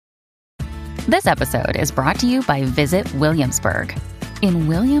This episode is brought to you by Visit Williamsburg. In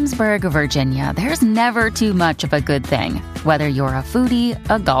Williamsburg, Virginia, there's never too much of a good thing. Whether you're a foodie,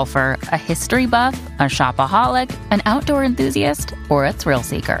 a golfer, a history buff, a shopaholic, an outdoor enthusiast, or a thrill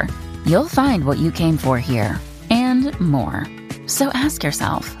seeker, you'll find what you came for here and more. So ask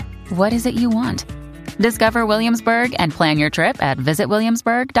yourself, what is it you want? Discover Williamsburg and plan your trip at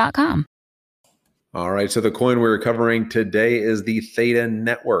visitwilliamsburg.com. All right, so the coin we're covering today is the Theta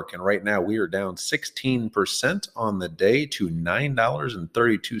network, and right now we are down 16% on the day to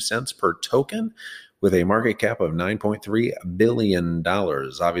 $9.32 per token with a market cap of $9.3 billion.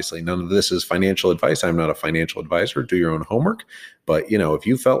 Obviously, none of this is financial advice. I'm not a financial advisor. Do your own homework. But, if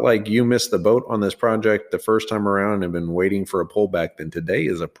you felt like you missed the boat on this project the first time around and have been waiting for a pullback, then today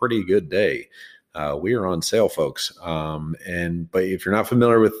is a pretty good day. We are on sale, folks. But if you're not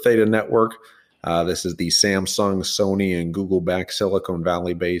familiar with Theta network, this is the Samsung, Sony, and Google-backed Silicon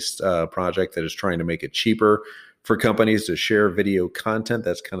Valley-based project that is trying to make it cheaper for companies to share video content.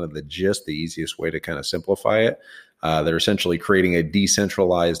 That's kind of the gist, the easiest way to kind of simplify it. They're essentially creating a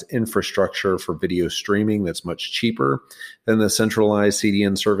decentralized infrastructure for video streaming that's much cheaper than the centralized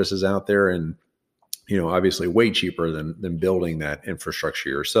CDN services out there, and obviously way cheaper than building that infrastructure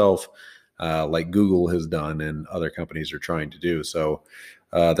yourself, like Google has done and other companies are trying to do. So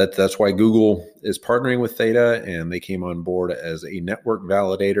that's why Google is partnering with Theta, and they came on board as a network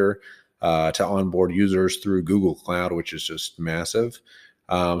validator to onboard users through Google Cloud, which is just massive.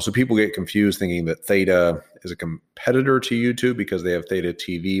 So people get confused thinking that Theta is a competitor to YouTube because they have Theta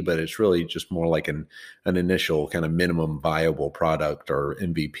TV, but it's really just more like an initial kind of minimum viable product or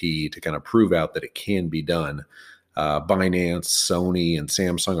MVP to kind of prove out that it can be done. Binance, Sony, and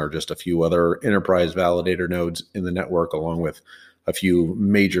Samsung are just a few other enterprise validator nodes in the network, along with a few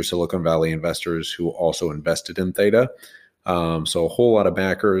major Silicon Valley investors who also invested in Theta. So a whole lot of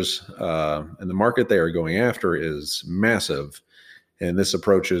backers, and the market they are going after is massive. And this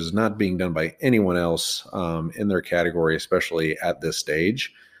approach is not being done by anyone else in their category, especially at this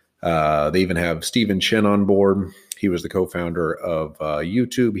stage. They even have Stephen Chin on board. He was the co-founder of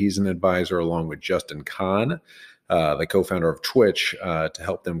YouTube. He's an advisor along with Justin Kan, the co-founder of Twitch, to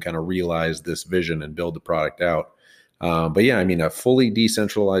help them kind of realize this vision and build the product out. But yeah, a fully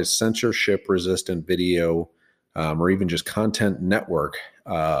decentralized, censorship-resistant video, or even just content network,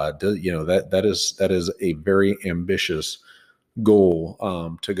 that is a very ambitious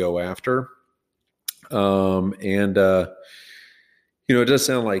goal to go after. It does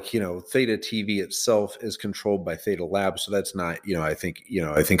sound like Theta TV itself is controlled by Theta Labs, so that's not I think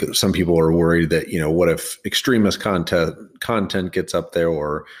some people are worried that what if extremist content gets up there,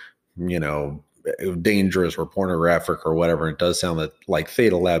 or dangerous or pornographic or whatever. It does sound like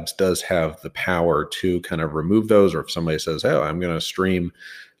Theta Labs does have the power to kind of remove those, or if somebody says, oh, I'm going to stream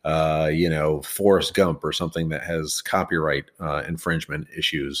Forrest Gump or something that has copyright infringement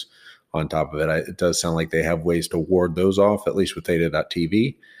issues on top of it. It does sound like they have ways to ward those off, at least with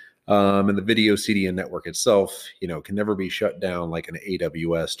Theta.tv. And the video CDN network itself, can never be shut down like an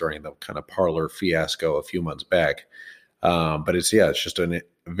AWS during the kind of Parler fiasco a few months back. But it's just a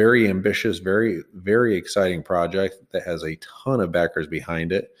very ambitious, very, very exciting project that has a ton of backers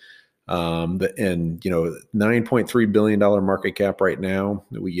behind it. $9.3 billion market cap right now.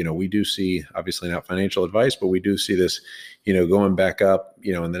 We do see, obviously not financial advice, but we do see this, going back up,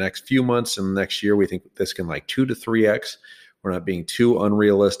 in the next few months and the next year. We think this can 2 to 3x. We're not being too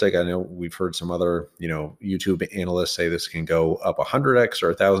unrealistic. I know we've heard some other, YouTube analysts say this can go up 100x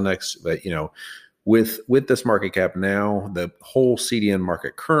or 1,000x, but, with this market cap now, the whole CDN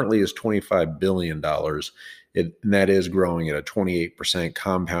market currently is $25 billion. And that is growing at a 28%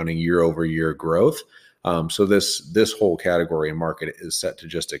 compounding year over year growth. So this whole category and market is set to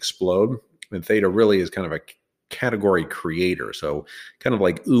just explode. And Theta really is kind of a category creator. So kind of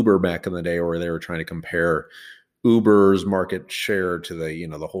like Uber back in the day, where they were trying to compare Uber's market share to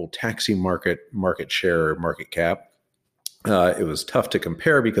the whole taxi market share, market cap. It was tough to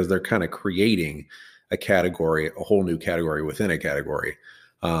compare because they're kind of creating a category, a whole new category within a category.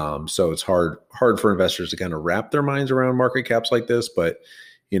 So it's hard for investors to kind of wrap their minds around market caps like this. But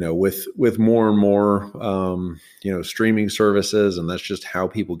with more and more streaming services, and that's just how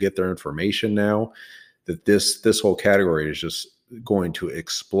people get their information now, that this whole category is just going to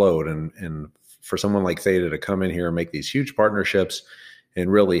explode. And for someone like Theta to come in here and make these huge partnerships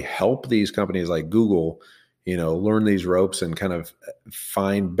and really help these companies like Google learn these ropes and kind of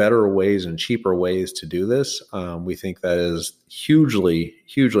find better ways and cheaper ways to do this. We think that is hugely,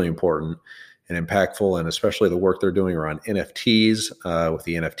 hugely important and impactful, and especially the work they're doing around NFTs with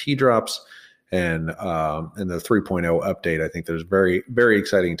the NFT drops, And the 3.0 update, I think there's very, very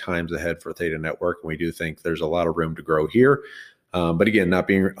exciting times ahead for Theta Network. And we do think there's a lot of room to grow here. But again, not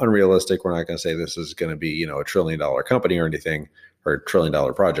being unrealistic, we're not going to say this is going to be, $1 trillion company or anything, or $1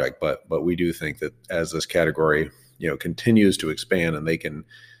 trillion project. But we do think that as this category, continues to expand and they can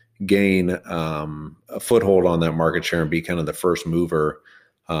gain a foothold on that market share and be kind of the first mover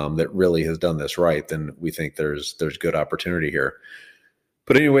that really has done this right, then we think there's good opportunity here.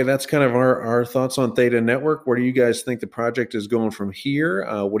 But anyway, that's kind of our thoughts on Theta Network. Where do you guys think the project is going from here?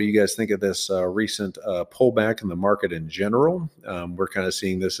 What do you guys think of this recent pullback in the market in general? We're kind of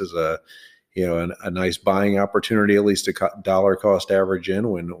seeing this as a nice buying opportunity, at least a dollar cost average in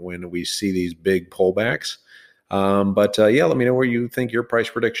when we see these big pullbacks. But let me know where you think your price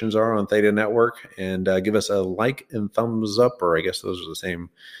predictions are on Theta Network, and give us a like and thumbs up, or I guess those are the same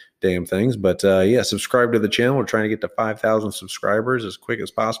damn things. But subscribe to the channel. We're trying to get to 5,000 subscribers as quick as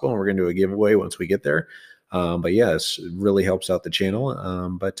possible, and we're going to do a giveaway once we get there. It really helps out the channel.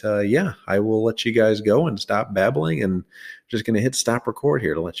 I will let you guys go and stop babbling, and just going to hit stop record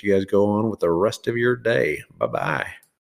here to let you guys go on with the rest of your day. Bye-bye.